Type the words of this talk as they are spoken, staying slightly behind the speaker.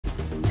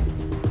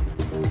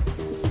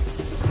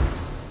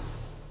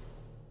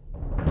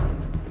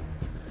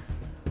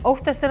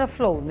Óttast að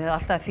flóð með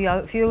allt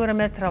að 4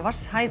 metra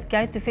vatnshæð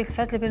gætu fylgt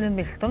fellibylnum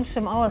Milton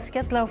sem á að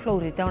skella á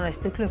Flórída á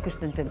næstu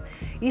klukkustundum.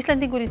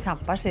 Íslendingur í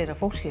Tampa segir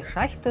að fólk sé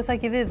hrætt og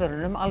taki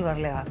viðvörunum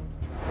alvarlega.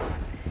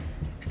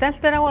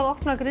 Stefnt á að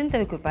opna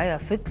Grindavíkurbæ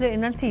að fullu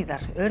innan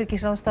tíðar.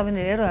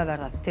 Öryggisráðstafanir eru að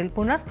verða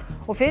tilbúnar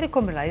og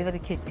fyrirkomulagið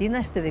verður kynnt í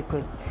næstu viku.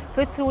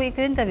 Fulltrúi í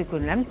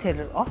Grindavíkurnefnd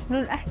telur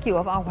opnun ekki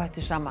of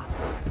áhættusama.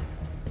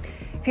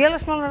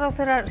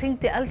 Félagsmálaráðherra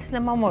hringdi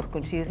eldsnemma á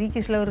morgun segir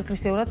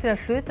ríkislögreglustjóra til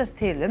að hlutast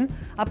til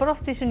að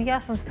brottvísun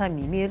Yazans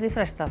Tamimis yrði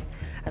frestað.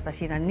 Þetta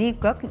sýna ný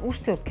gögn úr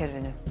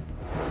stjórnkerfinu.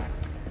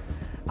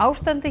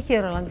 Ástandið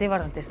hér á landi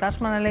varðandi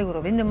starfsmannaleigur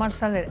og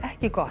vinnumansal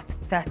ekki gott.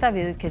 Þetta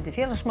viðurkenndi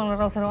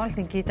félagsmálaráðherra á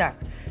Alþingi í dag.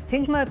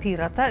 Þingmaður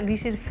Pírata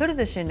lýsir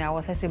furðu sinni á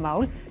að þessi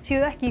mál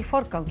séu ekki í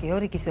forgangi hjá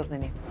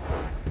ríkisstjórninni.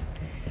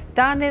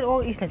 Danir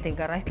og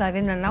Íslendingar ætla að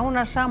vinna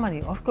nánar saman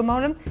í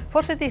orkumálum.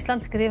 Forseti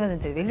Íslands skrifaði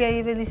undir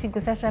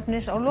viljayfirlýsingu þess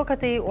efnis á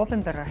lokadegi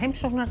opinberrar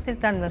heimsóknar til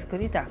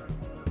Danmörkur í dag.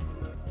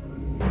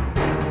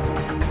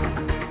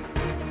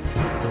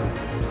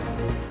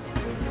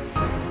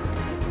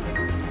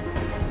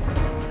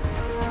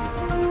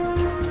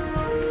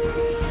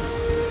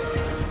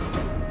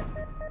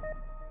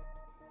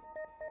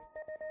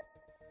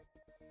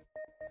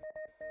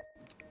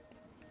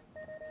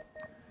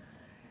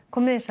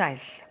 Komiði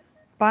sæl.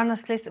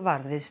 Banaslys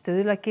varð við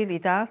Stuðlagil í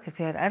dag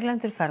þegar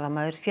erlendur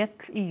ferðamaður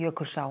féll í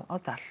Jökulsá á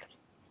Dal.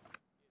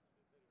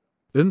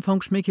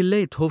 Umfangsmikil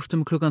leit hófst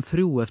klukkan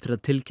 3 eftir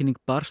að tilkynning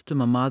barst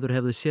að maður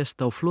hefði sést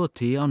á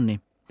floti í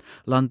ánni.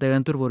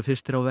 Landeigendur voru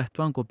fyrstir á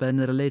vettvang og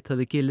beðnir að leita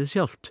við gilið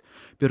sjálft.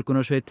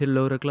 Björgunarsveitir,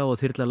 lögregla og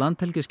þyrla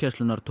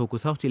Landhelgisgæslunnar tóku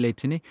þátt í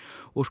leitinni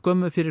og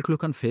skömmu fyrir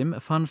klukkan 5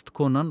 fannst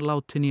konan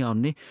látin í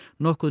ánni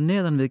nokkuð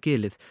neðan við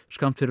gilið,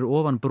 skammt fyrir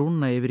ofan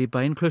brúna yfir í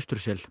bæinn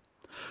Klaustursel.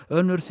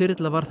 Önnur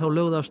þyrla var þá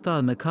lögð af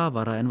stað með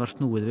kafara en var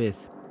snúið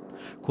við.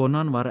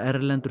 Konan var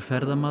erlendur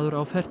ferðamaður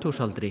á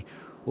fertugsaldri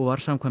og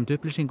var samkvæmt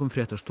upplýsingum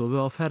fréttastofu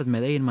á ferð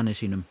með eiginmanni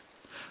sínum.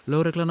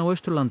 Lögreglan á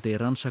Austurlandi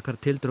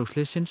rannsakar tildrög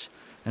slyssins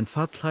en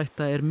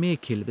fallhætta er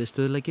mikil við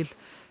Stuðlagil,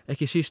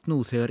 ekki síst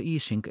nú þegar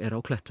ísing er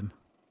á klettum.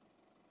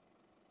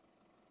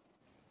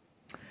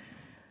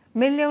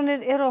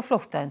 Milljónir eru á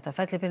flótta undan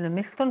fellibylnum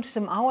Milton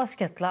sem á að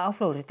skella á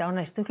Flórída á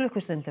næstu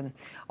klukkustundum.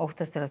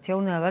 Óttast að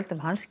tjónið af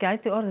völdum hans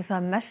gæti orðið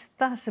það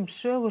mesta sem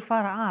sögur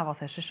fara af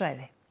á þessu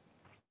svæði.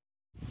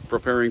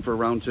 Preparing for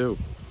round 2.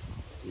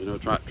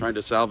 Trying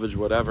to salvage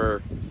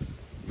whatever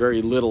very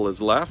little is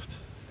left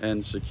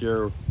and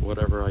secure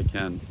whatever I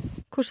can.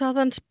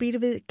 Yazans býr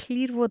við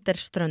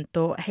Clearwater-strönd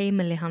og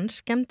heimili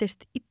hans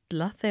skemmdist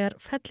illa þegar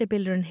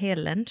fellibylurinn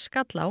Helen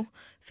skall á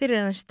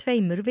fyrir aðeins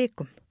 2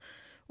 vikum.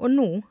 Og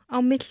nú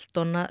á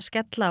Milton að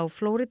skella á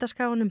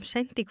Flórídaskaganum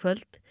seint í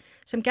kvöld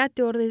sem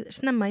gæti orðið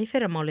snemma í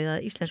fyrramálið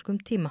að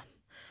íslenskum tíma.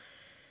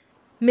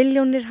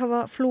 Milljónir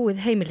hafa flúið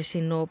heimili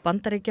sín og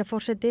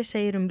Bandaríkjaforseti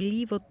segir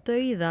líf og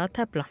dauða að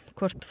tefla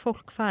hvort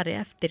fólk fari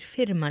eftir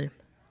fyrirmælum.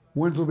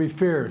 Winds will be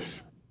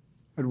fierce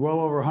at well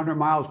over 100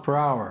 miles per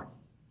hour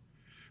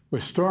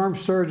with storm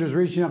surges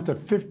reaching up to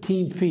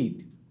 15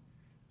 feet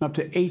and up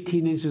to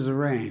 18 inches of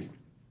rain.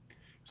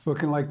 It's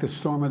looking like the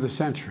storm of the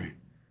century.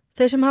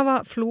 Þau sem hafa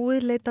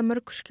flúið leita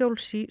mörg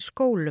skjóls í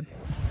skólum.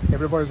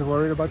 Everybody's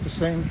worried about the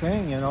same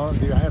thing,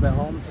 do you have a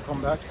home to come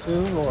back to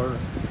or,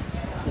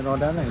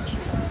 damage?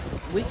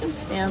 We can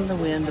stand the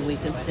wind and we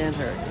can stand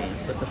hurricanes,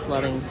 but the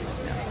flooding,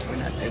 no,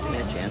 we're not taking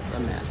a chance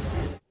on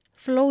that.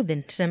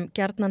 Flóðin sem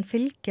gjarnan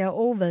fylgja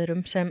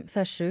óveðrum sem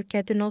þessu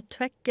getur náð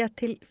 2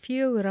 til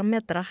 4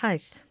 metra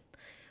hæð.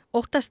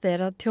 Óttast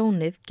er að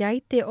tjónið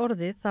gæti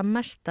orðið það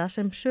mesta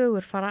sem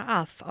sögur fara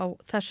af á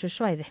þessu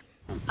svæði.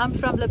 I'm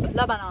from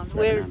Lebanon,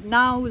 where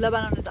now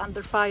Lebanon is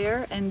under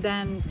fire, and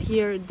then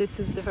here this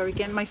is the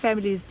hurricane. My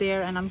family is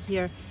there and I'm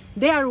here.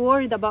 They are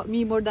worried about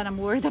me more than I'm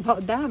worried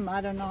about them.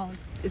 I don't know.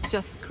 It's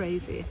just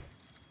crazy.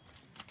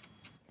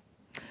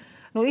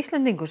 Nú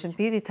Íslendingur sem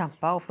býr í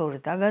Tampa á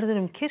Flórída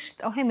verður kyrrt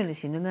á heimili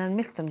sínu meðan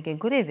Milton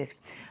gengur yfir.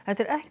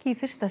 Þetta er ekki í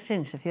fyrsta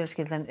sinn sem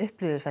fjölskyldan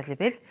upplifir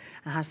fellibyl,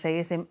 en hann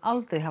segir þeim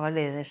aldrei hafa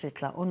liðið eins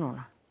illa og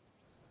núna.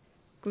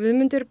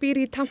 Guðmundur býr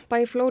í Tampa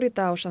í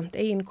Flórída ásamt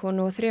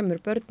eiginkonu og 3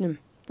 börnum.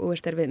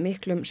 Búist er við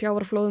miklum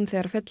sjávarflóðum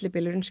þegar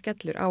fellibylurinn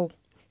skellur á.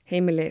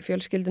 Heimili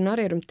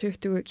fjölskyldunar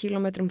 20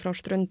 kílómetrum frá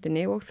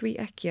ströndinni og því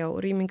ekki á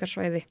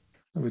rýmingarsvæði.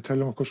 Við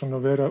teljum okkur svona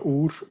vera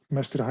úr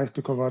mestri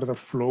hættu hvað varðar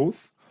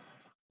flóð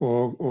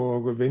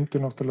og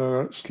vindur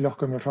náttúrulega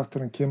sljákka mjög hratt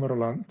en kemur á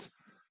land.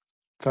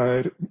 Það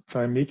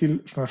er mikil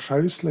svona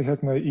hræðsla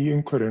hérna í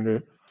umhverfinu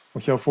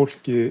og hjá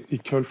fólki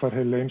í kjölfar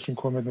heilin sem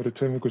kom hérna fyrir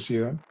 2 vikur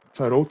síðan.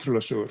 Það er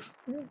ótrúlega sögur.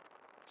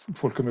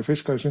 Fólk með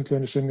fiska í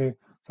sundlauginni sinni,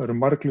 það eru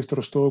marglyttur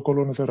á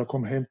stofugólfunum þegar það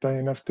kom heim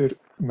daginn eftir.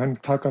 Menn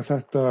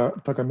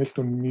taka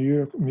Milton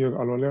mjög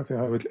alvarlega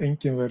þegar það vill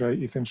enginn vera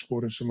í þeim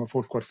sporum sem að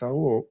fólk var þá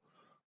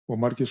og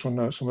margir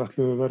svona sem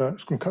ætluðu að vera,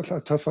 skulum kalla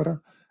það töffara,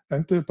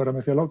 enduðu bara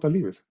með því að láta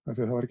lífið, af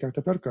því að það var ekki hægt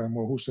að berga þeim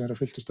og húsið þeirra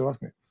fylltust af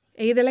vatni.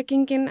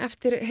 Eyðileggingin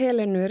eftir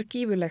Helenu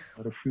gífurleg.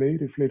 Það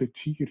eru fleiri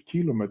 10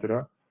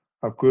 kílómetra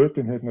af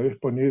götum hérna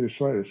upp og niður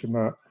svæði sem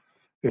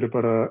eru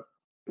bara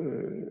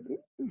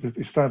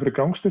í staðan fyrir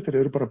gangstéttir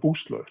eru bara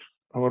búslóðir.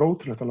 Það var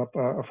ótrúlegt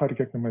að fara í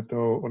gegnum þetta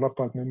og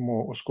labba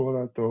og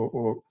skoða þetta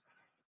og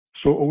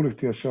svo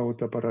ólíkt að sjá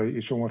þetta bara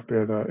í sjónvarpi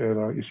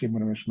eða í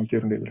símanum eins og maður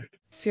gerir yfirleitt.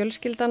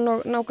 Fjölskyldan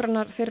og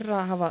nágrannar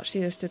þeirra hafa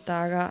síðustu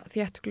daga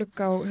þétt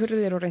glugga á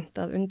hurðir og reynt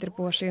að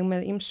undirbúa sig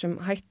með ýmsum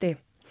hætti.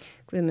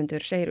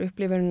 Guðmundur segir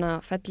upplifunina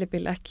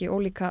fellibyl ekki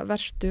ólíka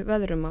verstu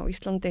veðrum á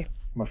Íslandi.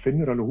 Maður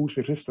finnur alveg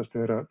húsið hristast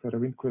þegar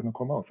vindhviðurnar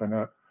koma á, þannig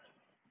að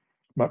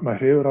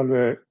maður hefur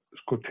alveg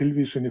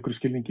tilvísun í ykkur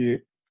skilningi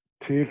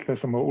til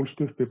þess að maður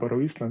ólst uppi bara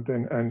á Íslandi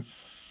en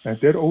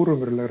þetta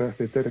óraunverulegra,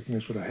 þetta ekki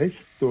eins og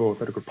heitt og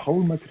það ykkur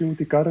pálmatré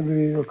út í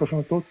garði og eitthvað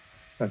svona dót.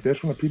 Þetta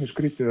svona pínu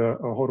skrítið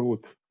að horfa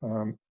út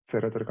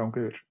þegar þetta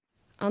ganga yfir.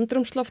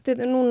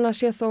 Andrúmsloftið núna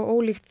sé þó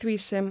ólíkt því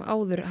sem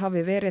áður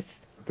hafi verið.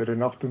 Þetta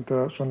 8.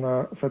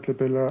 svona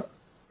fellibila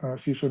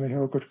sísoni hjá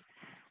okkur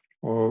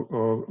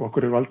og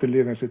okkur aldrei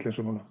liðið eins illa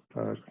eins og núna.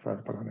 Það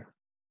er bara þannig.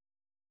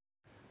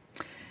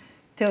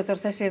 Theodór,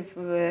 þessi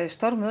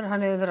stormur,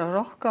 hann hefur verið að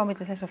rokka á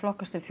milli þess að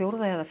flokkast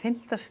 4. eða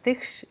 5.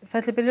 stigs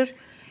fellibylur.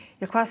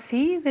 Hvað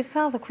þýðir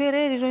það og hver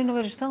í raun og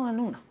veru staðan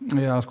núna?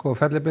 Já,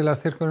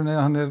 fellibylastyrkurinn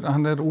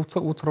hann er út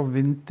frá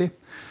vindi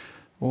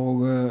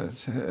og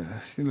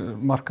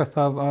markast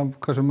af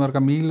hversu mörga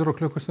mílur á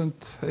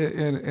klukkustund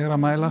er að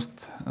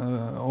mælast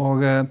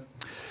og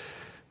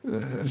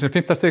sem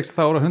 5. stigs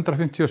þá eru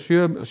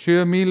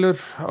 157 mílur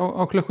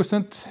á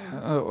klukkustund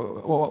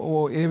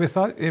og yfir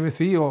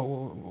því og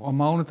á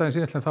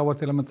mánudaginn síðastlega þá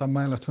var til að mynda að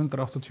mælast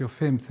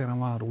 185 þegar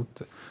hann var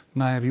út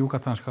nær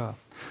Júkatanskaga.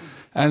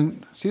 En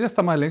síðasta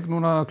mæling,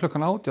 núna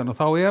klukkan 18 og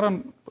þá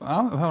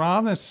það er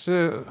aðeins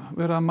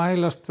verið að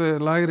mælast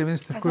lægri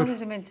vindstyrkur. Er það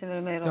þessi mynd sem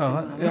verið meira á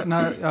tímanum?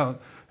 Já,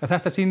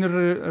 þetta sýnir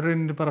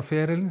rauninni bara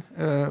ferilinn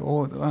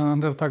og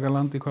hann að taka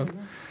land í kvöld.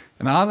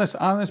 En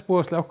aðeins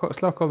búið að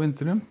slökkva á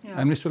vindinum,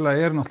 en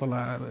vissulega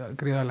náttúrulega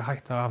gríðarlega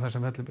hætta af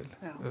þessum fellibyl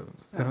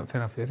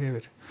þegar hann fer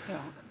yfir.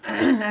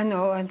 En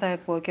það er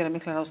búið að gera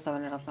miklar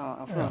ráðstafanir á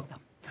Flórída.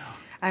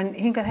 En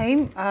hingað heim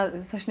að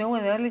það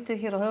snjóaði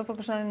örlítið hér á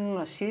höfuðborgarsvæðinu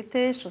núna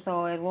síðdegis og þá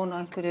er von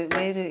á einhverju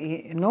meiru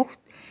í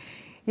nótt.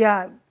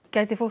 Já,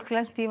 gæti fólk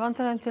lent í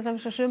vandræðum til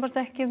dæmis á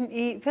sumardekkjum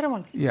í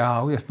fyrramálið? Já,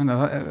 ég meina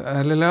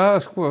eðlilega,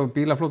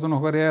 bílaflótan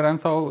okkar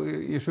ennþá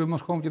í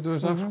sumarskóm getum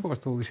við sagt,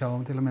 við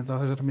sjáum til að mynda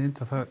á þessari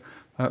mynd að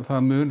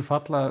það mun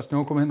falla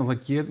snjókomi hinn og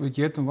við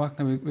getum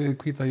vaknað við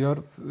hvíta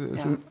jörð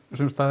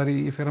sumstaðar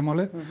í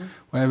fyrramálið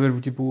og ef við erum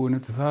ekki búin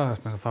til það,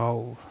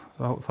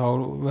 þá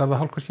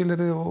verða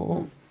hálkuskilyrði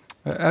og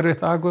erfitt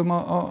aðgöðum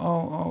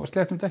á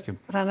sléttum dekkjum.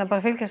 Þannig að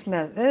bara fylgjast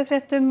með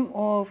veðurfréttum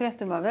og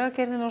fréttum af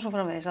vegagerðinni og svo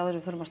framvegis áður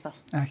við förum af stað.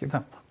 Ekki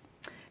það.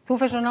 Þú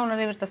fer svo nánar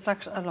yfir þetta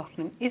strax að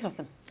loknum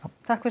íþróttum.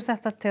 Takk fyrir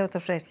þetta,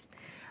 Theodór Freyr.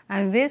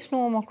 En við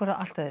snúum okkur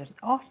að allt öðru.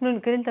 Opnun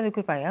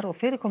Grindavíkurbæjar og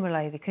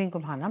fyrirkomulagið í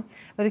kringum hana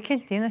verður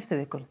kynnt í næstu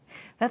viku.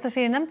 Þetta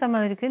segir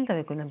nefndarmaður í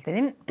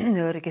Grindavíkurnefndinni,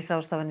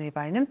 öryggisráðstafanir í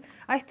bænum,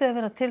 ættu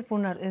að vera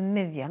tilbúnar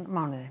miðjan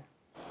mánuðinn.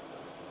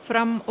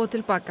 Fram og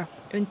tilbaka.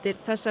 Undir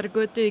þessari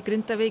götu í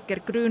Grindavík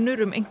grunur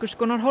einhvers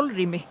konar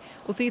holrými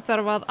og því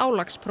þarf að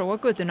álagsprófa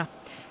götuna.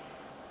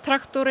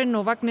 Traktorinn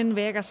og vagninn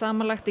vega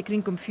samanlagt í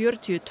kringum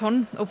 40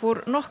 tonn og fór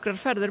nokkrar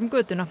ferðir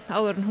götuna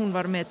áður en hún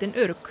var metin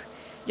örugg.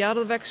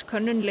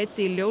 Jarðvegskönnun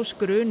leiddi í ljós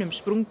grun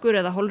sprungur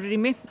eða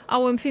holrými á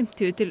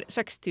 50 til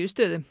 60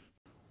 stöðum.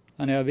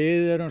 Þannig að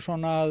við erum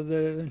svona að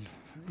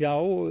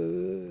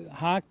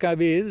haka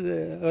við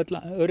öll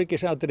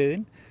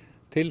öryggisatriðin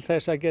til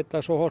þess að geta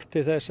svo hort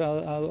til þess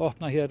að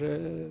opna hér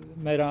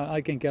meira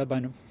aðgengi að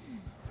bænum.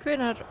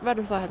 Hvenær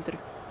verður það heldur?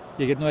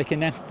 Ég get nú ekki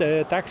nefnt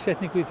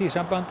dagsetningu í því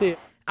sambandi.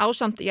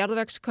 Ásamt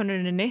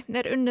jarðvegskönnuninni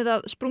unnið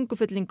að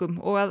sprungufyllingum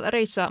og að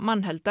reisa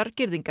mannheldar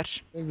girðingar.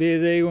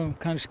 Við eigum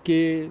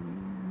kannski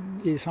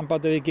í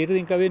sambandi við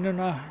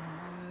girðingavinnuna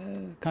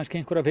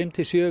kannski einhverja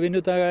 5-7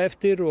 vinnudaga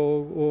eftir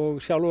og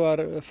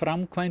sjálfar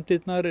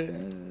framkvæmdirnar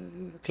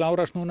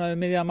klárast núna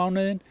miðja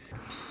mánuðinn.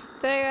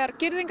 Þegar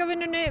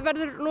girðingavinnunni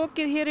verður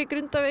lokið hér í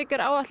Grindavík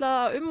áætlað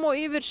að og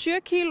yfir 7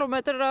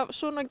 kílómetrar af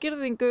svona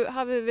girðingu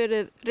hafi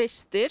verið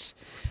reistir.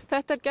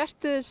 Þetta gert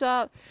til þess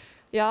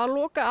að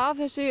loka af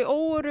þessi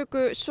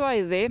óöruggu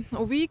svæði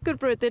og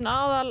Víkurbrautin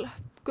aðal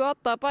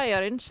gata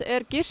bæjarins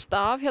girt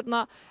af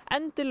hérna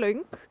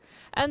endilöng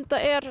enda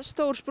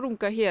stór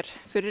sprunga hér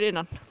fyrir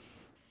innan.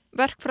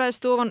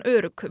 Verkfræðistofan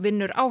Örugg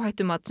vinnur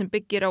áhættumat sem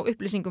byggir á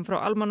upplýsingum frá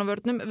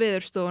almannavörnum,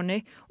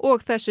 veðurstofunni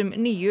og þessum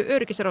nýju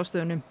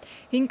öryggisráðstöfunum.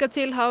 Hingað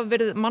til hafa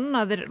verið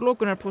mannaðir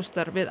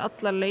lokunarpóstar við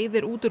allar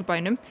leiðir út úr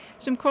bænum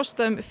sem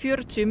kosta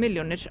 40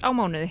 milljónir á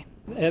mánuði.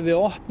 Ef við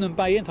opnum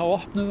bæinn þá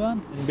opnum við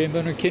hann. Við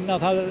munum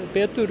kynna það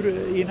betur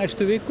í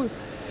næstu viku.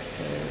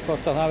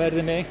 Hvort að það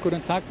verði með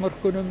einhverjum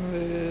takmörkunum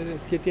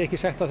get ég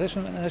ekki sagt á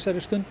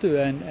þessari stundu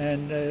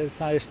en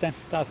það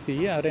stefnt að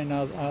því að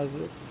reyna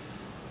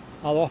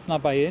að opna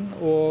bæinn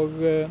og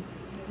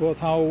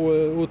þá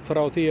út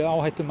frá því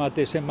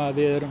áhættumati sem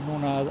við erum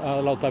núna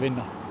að láta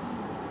vinna.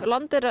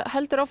 Land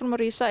heldur áfram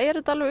að rísa,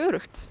 þetta alveg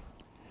örugt?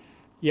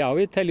 Já,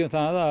 við teljum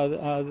það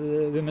að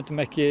við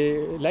myndum ekki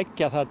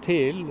leggja það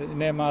til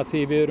nema að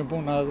því við erum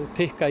búin að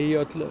tikka í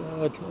öll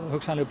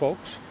hugsanleg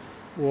bóks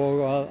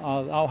og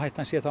að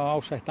áhættan sé þá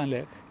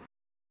ásættanleg.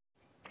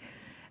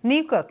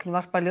 Ný gögn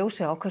varpa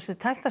ljósi á hversu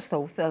tæpt það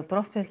stóð að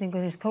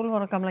brottflutningur hins 12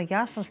 ára gamla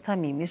Yazans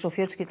Tamimis og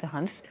fjölskyldu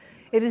hans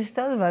yrði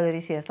stöðvaður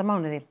í síðasta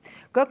mánuði.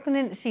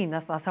 Gögnin sýna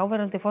að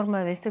þáverandi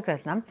formaður Vinstri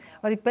grænna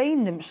var í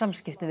beinum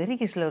samskiptum við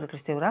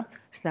ríkislögreglustjóra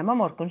snemma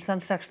morguns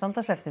þann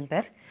 16.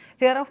 september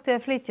þegar átti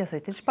að flytja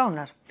þau til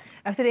Spánar.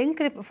 Eftir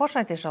inngrip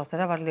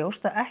forsætisráðherra var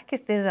ljóst að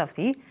ekkert yrði af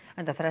því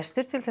enda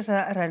frestur til þess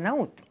að renna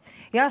út.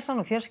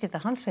 Yazan og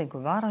fjölskylda hans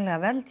fengu varanlega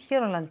vernd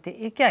hér á landi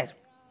í gær.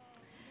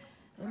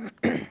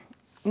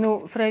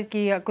 Nú, Freyr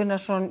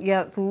Gunnarsson,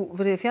 þú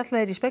verið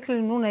fjallaðir í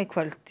Speglunum núna í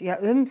kvöld,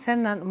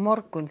 þennan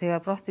morgun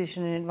þegar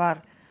brottvísunin var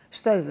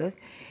stöðvuð.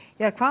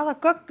 Hvaða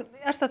gögn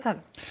ertu að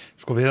tala?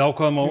 Sko, við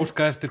ákváðum að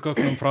óska eftir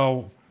gögnum frá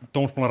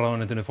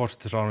dómsmálaráðuneytinu,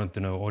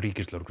 forsætisráðuneytinu og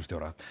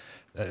ríkislögreglustjóra.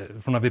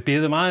 Við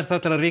biðum aðeins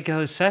það til að ríkið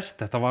hafði sest.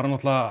 Þetta var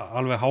náttúrulega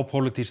alveg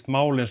hápólitískt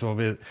mál eins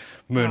og við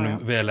munum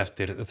vel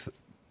eftir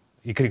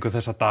í kringu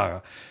þessa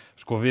daga.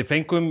 Sko, við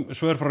fengum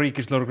svör frá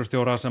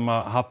ríkislögreglustjóra sem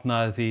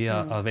hafnaði því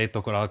að veita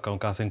okkur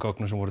aðgang að þeim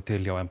gögnum sem voru til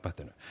hjá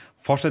embættinu.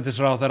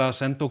 Forsætisráðherra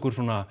sendi okkur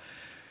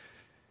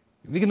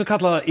við getum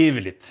kallað það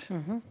yfirlit.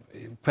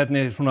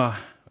 Hvernig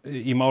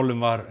í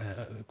málum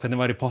hvernig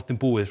var í pottin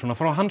búið,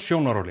 frá hans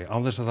sjónarhóli,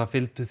 án þess að það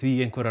fylgdu því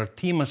einhverjar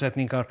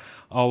tímasetningar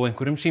á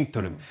einhverjum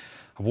símtölum.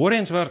 Það voru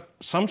eins vegar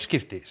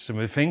samskipti sem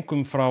við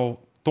fengum frá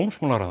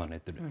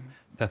dómsmálaráðuneytinu.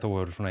 Þetta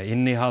voru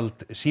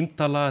innihald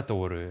símtala, þetta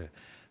voru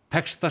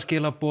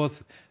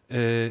textaskilaboð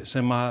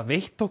sem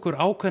veitt okkur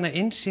ákveðna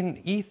innsýn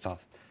í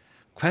það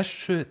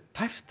hversu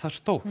tæpt það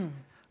stóð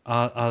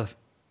að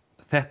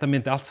þetta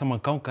myndi allt saman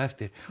ganga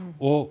eftir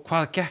og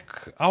hvað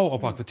gekk á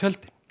bak við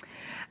tjöldin.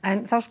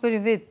 En þá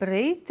spyrjum við,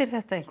 breytir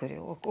þetta einhverju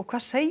og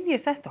hvað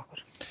segir þetta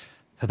okkur?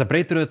 Þetta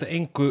breytir auðvitað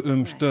engu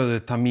stöðu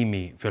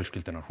Tamimi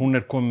fjölskyldunar. Hún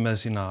komin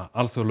með sína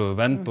alþjóðlegu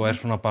vernd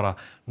og bara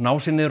ná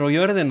sér niður á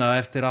jörðina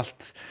eftir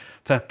allt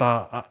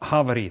þetta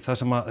hafarí. Það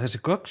sem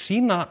þessi gögn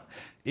sýna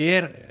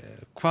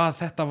hvað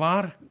þetta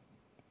var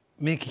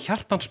mikið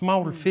hjartans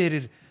mál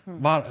fyrir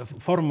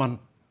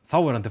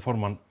þáverandi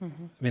formann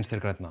Vinstri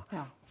grænna,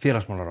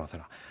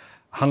 félagsmálaráðherra.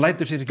 Hann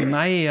lætur sér ekki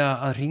nægja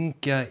að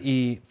hringja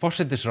í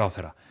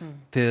forsætisráðherra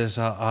til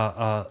þess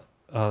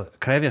að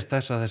krefjast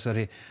þess að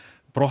þessari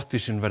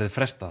brottvísun verði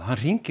frestað.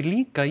 Hann hringir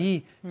líka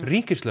í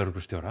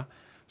ríkislögreglustjóra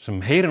sem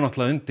heyrir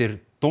náttúrulega undir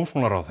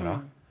dómsmálaráðherra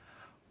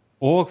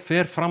og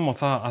fer fram á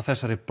það að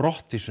þessari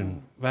brottvísun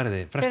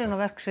verði frestað. Fer inn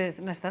á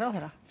verksvið næsta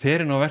ráðherra.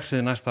 Fer inn á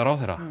verksvið næsta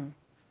ráðherra.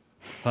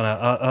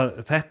 Þannig að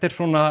þetta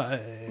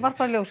Var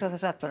bara ljósið á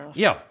þessu atburðarás.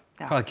 Já,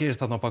 hvað gerist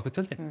þarna á bak við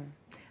tjöldin?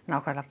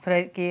 Nákvæmlega.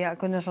 Freyr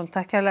Gunnarsson,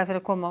 takk kærlega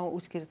fyrir að koma og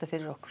útskýra þetta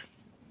fyrir okkur.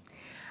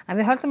 En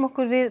við höldum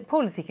okkur við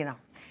pólitíkina.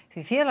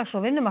 Því félags-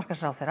 og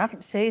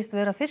vinnumarkaðsráðherra segist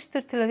vera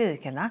fyrstur til að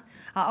viðurkenna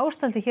að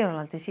ástandið hér á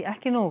landi sé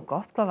ekki nógu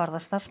gott hvað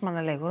varðar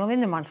starfsmannaleigur og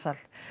vinnumansal.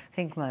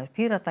 Þingmaður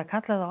Pírata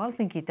kallaði á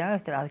Alþingi í dag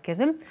eftir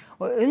aðgerðum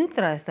og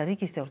undraðist að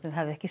ríkisstjórnin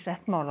hefði ekki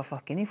sett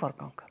málaflokkinn í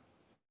forgang.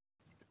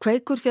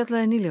 Kveikur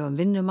fjallaði nýlega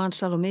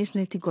vinnumansal og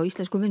misneytingu á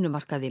íslenskum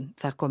vinnumarkaði.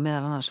 Þar kom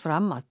meðal annars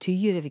fram að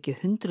tugir ef ekki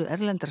 100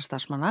 erlendra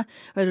starfsmanna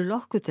væru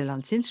lokkuð til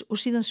landsins og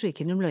síðan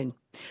svikin laun.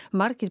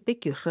 Margir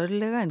byggjur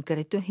hrörlega en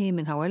greiddu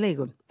himinháa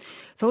leigu.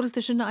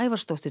 Þórhildur Sunna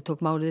Ævarsdóttir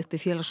tók málið upp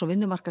í félags- og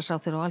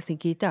vinnumarkaðsráðherra á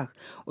Alþingi í dag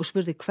og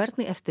spurði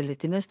hvernig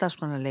eftirliti með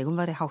starfsmannaleigum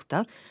væri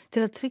háttað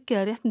til að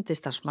tryggja að réttindi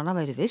starfsmanna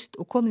væri virt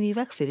og komið í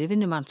veg fyrir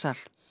vinnumansal.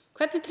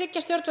 Hvernig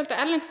tryggja stjórnvöld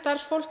að erlent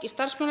starfsfólk í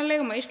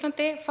starfsmannaleigum á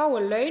Íslandi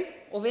fái laun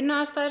og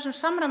vinnuaðstæður sem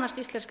samræmast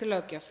íslenskri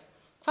löggjöf?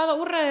 Hvaða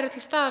úrræði eru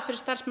til staðar fyrir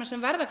starfsmenn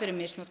sem verða fyrir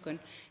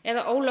misnotkun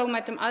eða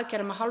ólögmætum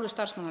aðgerðum af hálfu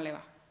starfsmannaleiga?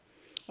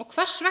 Og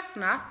hvers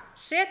vegna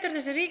setur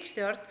þessi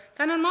ríkisstjórn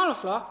þennan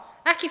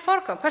málaflokk ekki í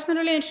forgang? Hvers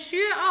vegna eru liðin 7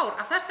 ár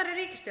af þessari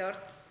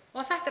ríkisstjórn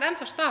og þetta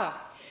ennþá staða?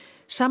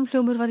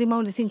 Samhljómur var í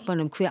máli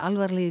þingmannum hve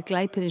alvarlegir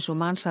glæpir eins og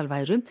mansal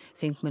væru.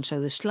 Þingmenn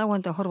sögðu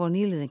sláandi að horfa á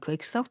nýliðin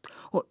Kveiksþátt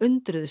og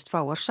undruðust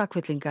fáar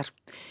sakfellingar.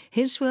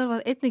 Hins vegar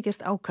var einnig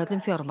gert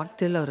ákall fjármagn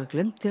til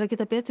lögreglu til að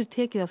geta betur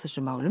tekið á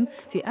þessum málum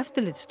því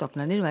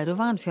eftirlitsstofnanir væru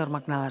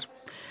vanfjármagnaðar.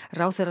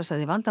 Ráðherra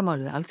sagði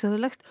vandamálið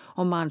alþjóðlegt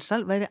og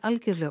mansal væri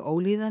algjörlega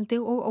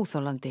ólíðandi og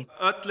óþolandi.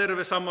 Öll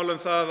erum við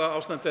sammála það að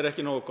ástandið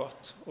ekki nógu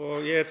gott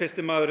og ég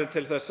fyrsti maðurinn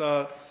til þess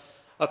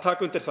að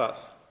taka undir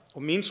það. Og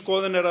mín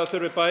skoðun að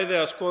þurfi bæði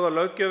að skoða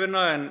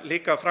löggjöfina en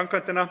líka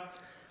framkvæmdina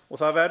og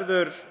það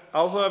verður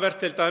áhugavert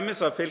til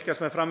dæmis að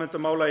fylgjast með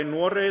framvindu mála í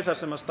Noregi þar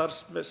sem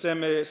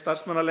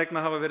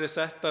starfsmannaleigna hafa verið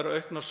settar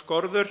auknar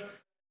skorður.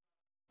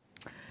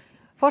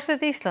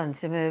 Forseti Ísland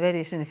sem hefur verið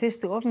í sinni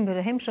fyrstu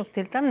opinberu heimsókn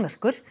til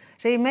Danmörkur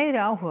segir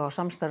meiri áhuga á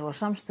samstarfi og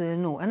samstöðu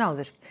nú en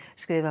áður.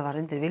 Skrifað var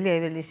undir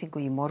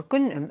viljayfirlýsingu í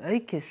morgun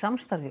aukið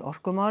samstarf í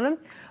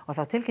orkumálum og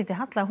þá tilkynnti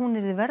Halla að hún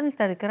yrði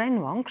verndari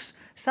grænvangs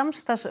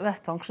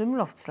samstarfsvettvangs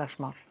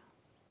loftslagsmál.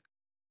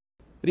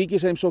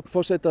 Ríkisheimsókn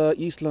forseta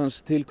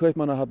Íslands til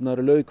Kaupmannahafnar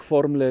lauk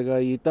formlega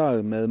í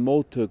dag með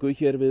móttöku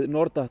hér við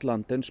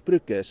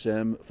Nordatlandsbrygge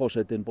sem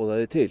forsetinn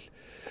boðaði til.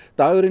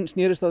 Dagurinn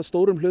snerist að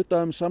stórum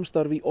hluta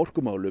samstarf í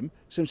orkumálum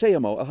sem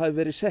segja má að hafi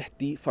verið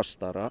sett í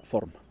fastara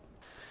form.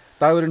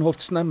 Dagurinn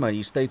hófst snemma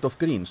í State of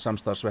Green,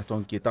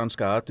 samstarfsvettvangi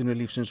danska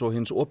atvinnulífsins og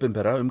hins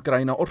opinbera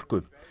græna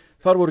orku.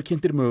 Þar voru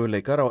kynntir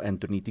möguleikar á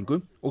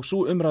endurnýtingu og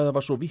sú umræða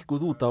var svo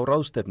víkkuð út á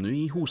ráðstefnu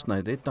í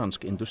húsnæði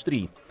Dansk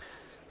Industrí.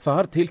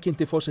 Þar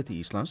tilkynnti forseti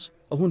Íslands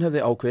að hún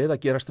hefði ákveðið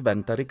að gerast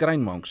verndari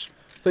grænmangs.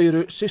 Þau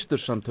eru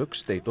systursamtök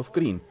State of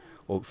Green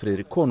og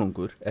Friðrik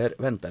konungur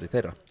verndari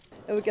þeirra.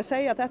 Ef við ekki að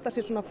segja að þetta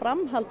sé svona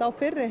framhald á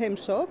fyrri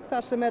heimsókn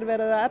þar sem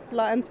verið að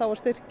efla ennþá að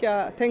styrkja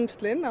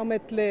tengslin á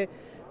milli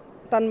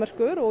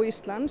Danmörkur og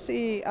Íslands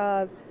í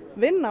að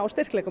vinna á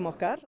styrkleikum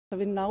okkar.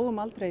 Við náum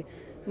aldrei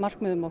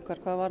markmiðum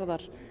okkar hvað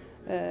varðar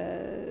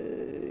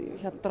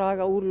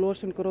draga úr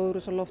losun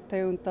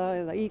gróðurhúsalofttegunda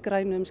eða í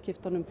grænu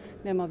umskiptunum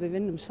nema við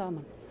vinnum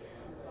saman.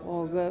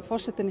 Og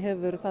forsetinn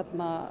hefur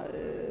þarna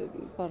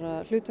bara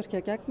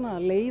hlutverki að gegna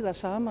að leiða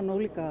saman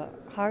ólíka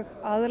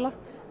hagaðila.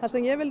 Það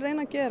sem ég vil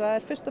reyna að gera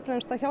fyrst og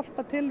fremst að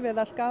hjálpa til við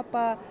að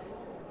skapa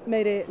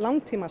meiri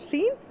langtíma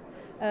sýn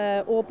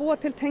og búa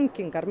til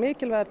tengingar,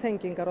 mikilvægar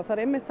tengingar og það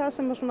einmitt það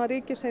sem svona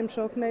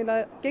ríkisheimsókn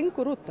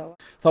gengur út á.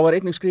 Þá var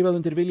einnig skrifað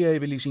undir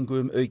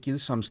viljayfirlýsingu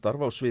aukið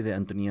samstarf á sviði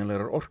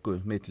endurnýjanlegrar orku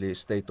milli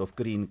State of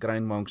Green,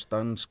 grænmangs,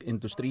 Dansk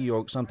Industrí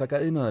og samtaka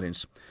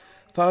iðnaðarins.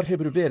 Þar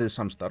hefur verið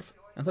samstarf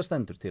en það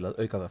stendur til að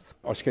auka það.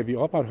 Og skal vi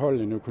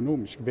opretholde en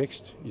økonomisk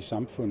vækst i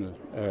samfundet,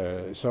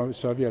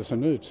 så vi altså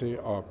nødt til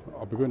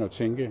at begynde at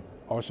tænke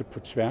også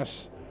på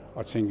tværs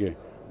og tænke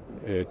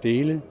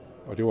dele.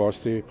 Og det var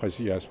også det,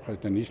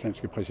 den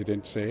islandske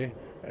præsident sagde.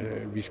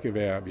 Vi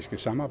skal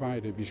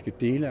samarbejde, vi skal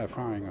dele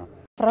erfaringer.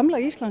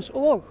 Framlag Íslands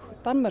og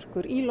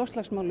Danmörkur í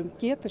loftslagsmálum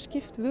getur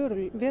skipt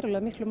verulega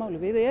miklu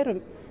máli. Við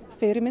erum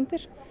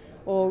fyrirmyndir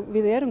og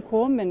við erum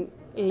komin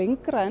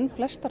lengra en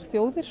flestar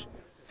þjóðir.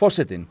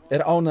 Forsetinn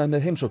ánægð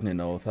með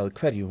heimsóknina og það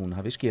hverju hún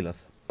hafi skilað.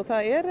 Og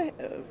það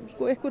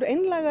einhver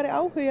einlægari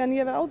áhugi en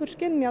ég hef áður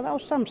skynjað á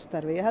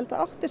samstarfi. Ég held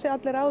að átti sig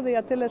allir á því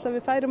að til þess að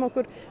við færum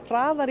okkur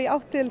hraðar í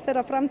átt til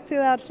þeirra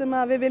framtíðar sem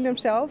við viljum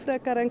sjá,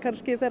 frekar en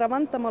kannski þeirra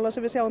vandamála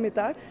sem við sjáum í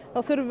dag, þá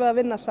þurfum við að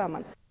vinna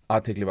saman.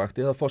 Athygli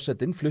vakti að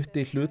forsetinn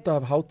flutti hluta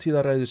af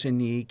hátíðarræðu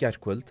sinni í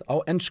gærkvöld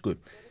á ensku,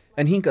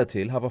 en hingað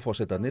til hafa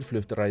forsetarnir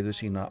flutt ræðu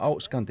sína á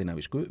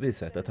skandinavísku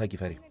við þetta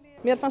tækifæri.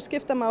 Mér fannst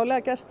skipta máli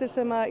að gestir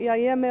sem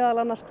ég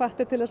meðal annars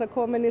hvatti til þess að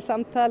koma inn í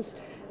samtal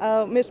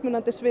á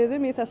mismunandi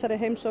sviðum í þessari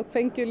heimsókn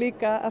fengju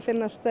líka að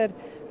finnast þeir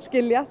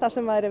skilja það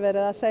sem væri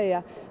verið að segja.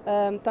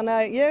 Þannig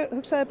að ég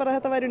hugsaði bara að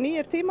þetta væru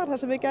nýjir tímar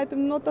þar sem við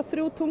gætum nota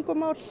 3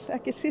 tungumál,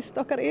 ekki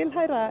síst okkar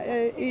ylhæra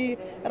í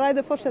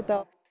ræðu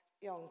forseta.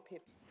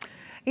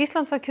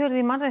 Ísland var kjörið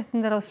í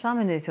mannréttindaráð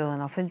Sameinuðu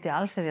þjóðanna á fundi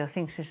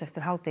allsherjarþingsins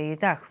eftir hádegi í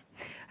dag.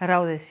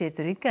 Ráðið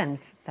situr í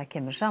Genf. Það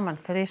kemur saman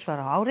 3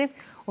 á ári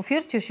og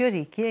 47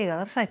 ríki eiga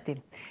þar sæti.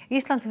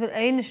 Ísland hefur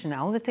einu sinni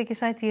áður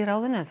tekið sæti í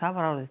ráðinu en það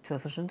var árið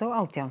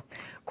 2018.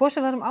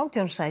 Kosið var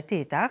 18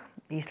 sæti í dag.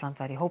 Ísland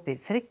var í hópi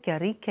 3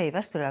 ríkja í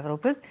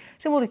Vestur-Evrópu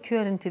sem voru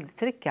kjörin til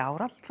 3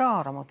 ára frá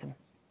áramótum.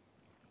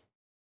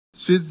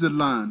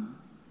 Switzerland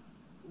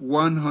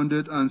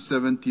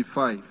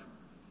 175,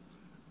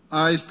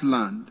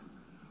 Iceland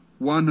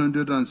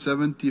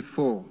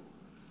 174,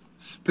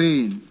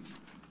 Spain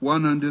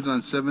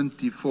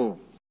 174.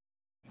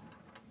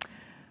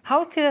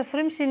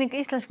 Hátíðarfrumsýning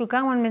íslensku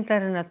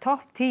gamanmyndarinnar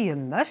Topp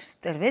 10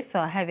 möst við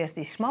það að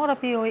hefjast í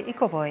Smárabíói í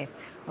Kópavogi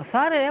og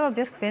þar Eva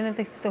Björk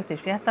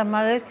Benediktsdóttir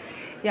fréttamaður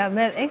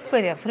með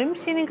einhverja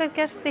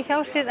frumsýningargesti hjá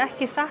sér,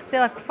 ekki satt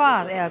eða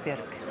hvað, Eva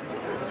Björk?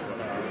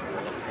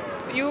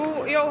 Jú,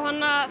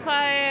 Jóhanna,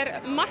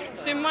 það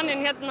margt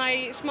manninn hérna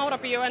í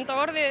Smárabíó en það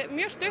orðið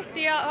mjög stutt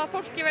í að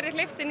fólki verði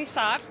hleypt inn í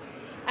sal.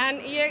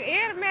 En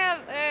ég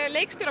með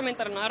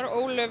leikstjóramyndarinnar,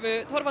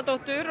 Ólöfu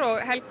Torfadóttur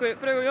og Helgu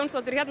Brögu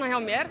Jónsdóttur hérna hjá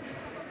mér.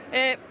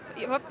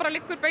 Ég var bara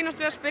liggur beinast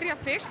við að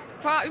spyrja fyrst,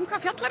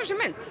 hvað fjallar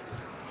þessi mynd?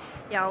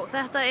 Já,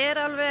 þetta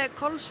alveg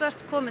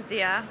kolsvört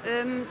komedía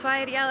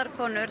 2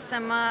 jaðarkonur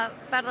sem að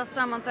ferðast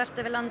saman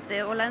þvert yfir landi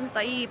og lenda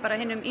í bara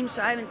hinnum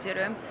ýmsu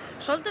ævintýrum.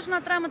 Svolítið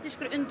svona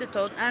dramatískur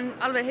undirtón en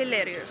alveg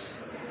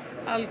hilarious.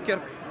 Algjör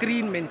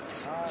grínmynd,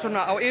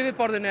 svona á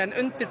yfirborðinu en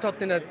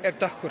undirtónnin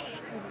dökkur.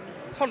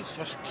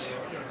 Kolsvört.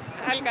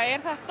 Helga,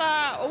 þetta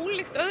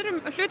ólíkt öðrum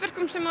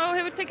hlutverkum sem þú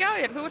hefur tekið að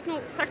þér? Þú ert nú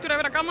þekktur að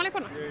vera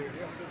gamanleikona.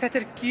 Þetta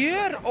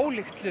gjör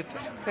ólíkt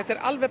hlutverk. Þetta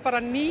alveg bara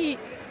ný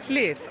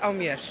hlið á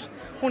mér.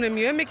 Hún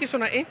mjög mikið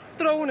svona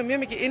intro, hún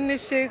mjög mikið inn í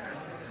sig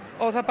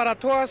og það bara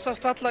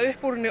tókast valla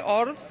upp úr henni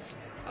orð,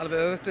 alveg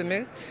öfugt við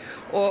mig.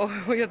 Og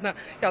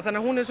þannig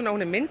að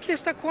hún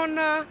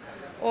myndlistakona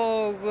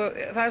og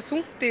það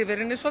þungt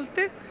yfir henni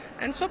svolítið,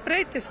 en svo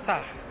breytist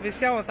það, við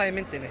sjáum það í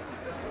myndinni.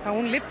 Það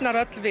hún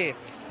lifnar öll við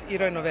í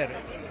raun og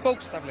veru,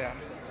 bókstaflega.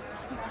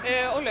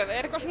 Ólöf,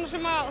 eitthvað svona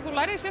sem að þú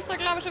lærið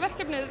sérstaklega af þessu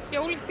verkefni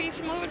ólíkt því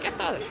sem þú hefur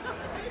gert áður?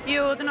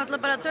 Jú, þetta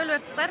náttúrulega bara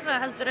töluvert stærra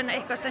heldur en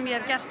eitthvað sem ég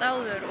hef gert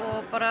áður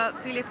og bara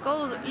þvílíkt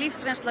góð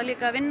lífsreynsla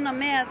líka að vinna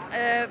með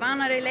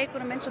vanari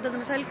leikurum eins og til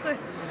dæmis Helgu.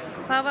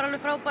 Það var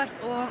alveg frábært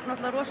og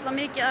náttúrulega rosalega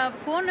mikið af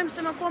konum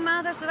sem að koma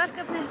að þessu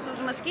verkefni, svo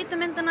sem að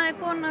skítumyndina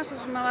kona, svo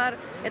sem að var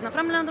einn af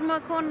framleiðendunum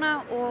var kona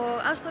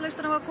og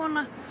aðstoðarleikstjóri var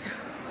kona.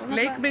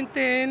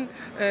 leikmyndin,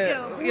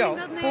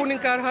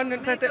 búningar,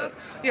 hönnun,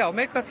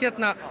 make-up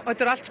hérna. Og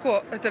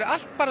þetta er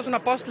allt bara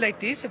svona boss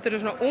ladies, þetta eru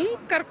svona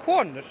ungar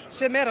konur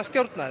sem að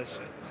stjórna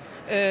þessu.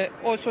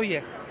 Og svo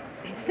ég.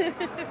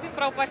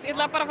 Frábært, ég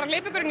ætla bara að fara að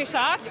hleypa ykkur inn í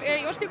sal.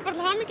 Ég óska ykkur bara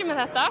til hamingju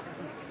með þetta.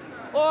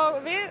 Og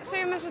við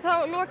segjum þessu þá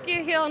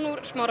lokið héðan úr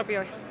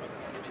Smárabíói.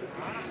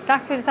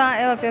 Takk fyrir það,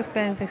 Eva Björk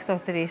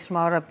Benediktsdóttir í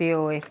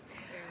Smárabíói.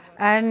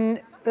 En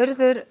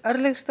Urður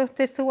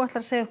Örlygsdóttir, þú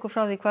ætlar að segja okkur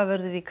frá því hvað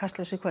verður í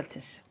Kastljósi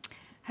kvöldsins.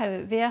 Herðu,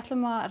 við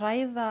ætlum að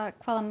ræða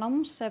hvaða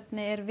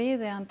námsefni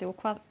viðeigandi og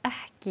hvað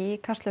ekki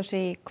í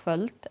Kastljósi í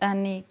kvöld,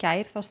 en í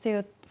gær þá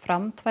stigu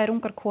fram 2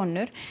 ungar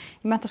konur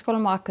í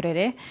menntaskólanum á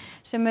Akureyri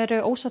sem eru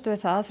ósáttu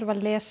við það að þurfa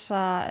að lesa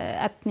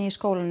efni í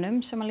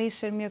skólanum sem að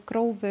lýsir mjög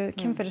grófu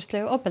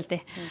kynferðislegu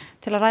ofbeldi.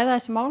 Til að ræða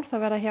þessi mál þá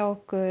verða hjá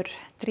okkur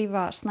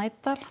Drífa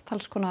Snædal,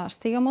 talskona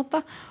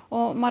Stígamóta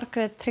og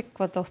Margrét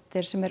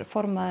Tryggvadóttir sem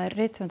formaður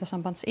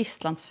Rithöfundasambands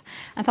Íslands.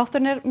 En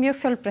þátturinn mjög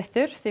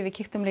fjölbreyttur því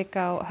við kíktum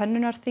líka á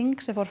hönnunarþing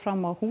sem fór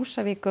fram á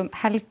Húsavík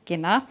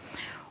helgina.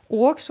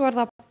 Og svo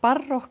það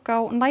barokk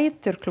á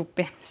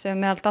næturklúbbi sem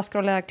meðal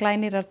dagskrálega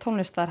glænýrar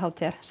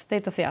tónlistarhátíðar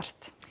State of the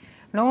Art.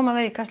 Nógum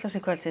að vera í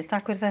Kastljósi kvöldsins.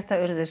 Takk fyrir þetta,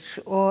 Urður.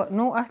 Og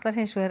nú ætlar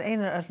hins vegar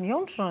Einar Örn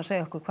Jónsson að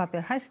segja okkur hvað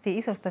ber hæst í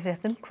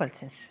íþróttafréttum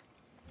kvöldsins.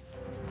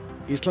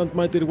 Ísland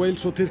mætir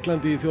Wales og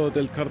Tyrklandi í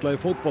þjóðadeild karla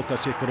í fótbolta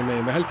sikkurum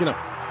megin við helgina.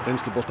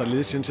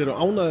 Reynsluboltarliðsins eru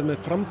ánægðir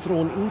með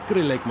framþróun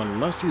yngri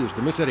leikmannanna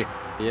síðustu misseri.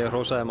 Ég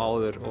hrósaði þeim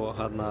áður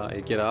og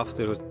ég gera það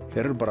aftur.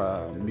 Þeir eru bara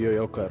mjög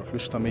jákvæðir og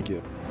hlusta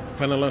mikið.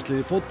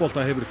 Kvennalandsliðið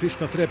fótbolta hefur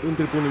fyrsta þrep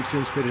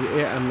undirbúningsins fyrir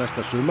EM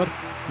næsta sumar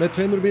með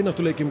 2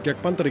 vináttuleikjum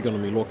gegn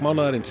Bandaríkjunum í lok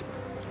mánaðarins.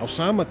 Á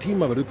sama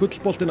tíma verður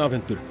gullboltinn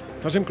afhentur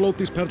þar sem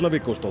Glódís Perla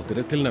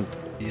Viggósdóttir tilnefnd.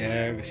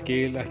 Ég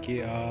skil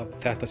ekki að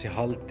þetta sé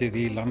haldið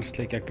í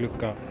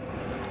landsleikjaglugga.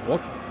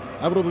 Og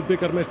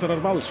Evrópubikarmeistarar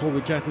Vals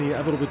hófu keppni í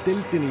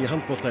Evrópudeildinni í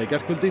handbolta í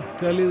gærkvöldi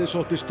þegar liðið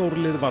sótti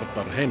stórlið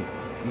Vardar heim.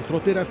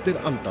 Íþróttir eftir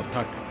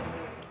andartak.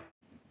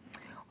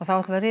 Og þá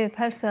ætlum við að rifja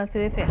upp helstu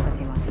atriði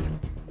fréttatímans.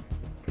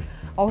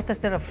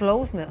 Óttast að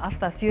flóð með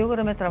allt að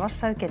 4 metra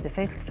vatnshæð getur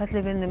fylgt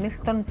fellibylnum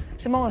Milton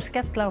sem á að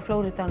skella á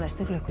Flórída á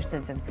næstu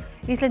klukkustundum.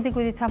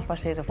 Íslendingur í Tampa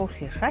segir að fólk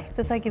sé hrætt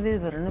og taki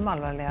viðvörunum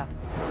alvarlega.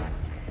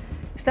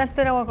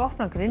 Stefnt á að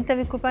opna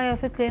Grindavíkurbæ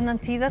að fullu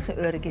innan tíðar.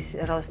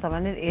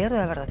 Öryggisráðstafanir eru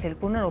að verða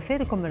tilbúnar og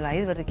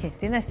fyrirkomulagið verður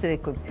kynnt í næstu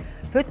viku.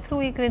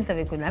 Fulltrúi í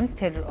Grindavíkunefnd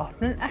telur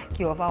opnun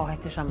ekki of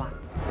áhættusama.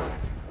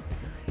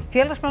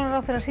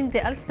 Félagsmálaráðherra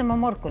hringdi eldsnemma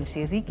morguns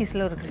í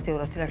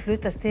ríkislögreglustjóra til að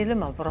hlutast til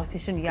að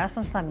brottvísun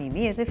Yazans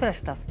Tamimis yrði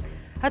frestað.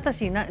 Þetta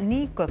sýna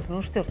ný gögn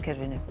úr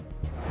stjórnkerfinu.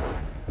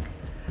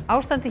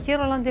 Ástandið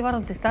hér á landi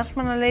varðandi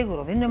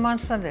starfsmannaleigur og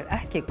vinnumansal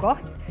ekki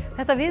gott.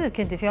 Þetta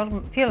viðurkenndi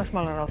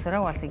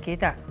félagsmálaráðherra á Alþingi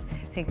í dag.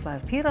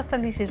 Þingmaður Pírata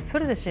lýsir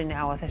furðu sinni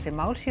á að þessi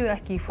mál séu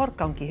ekki í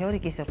forgangi hjá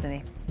ríkisstjórninni.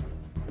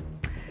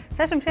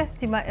 Þessum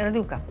fréttatíma að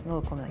ljúka. Nú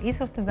komið að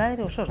íþróttum,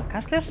 veðri og svo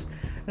Kastljós.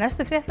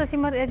 Næstu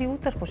fréttatímar í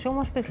útvarp og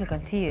sjónvarpi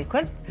klukkan 10 í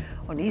kvöld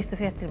og nýjustu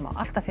fréttir má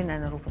alltaf finna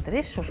inn á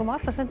rúv.is og svo má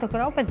alltaf senda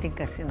okkur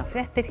ábendingar inn á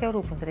fréttir hjá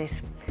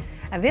rúv.is.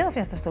 En við á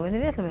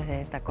fréttastofunni ætlum að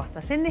segja þetta gott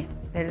að sinni.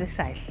 Verið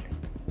sæl.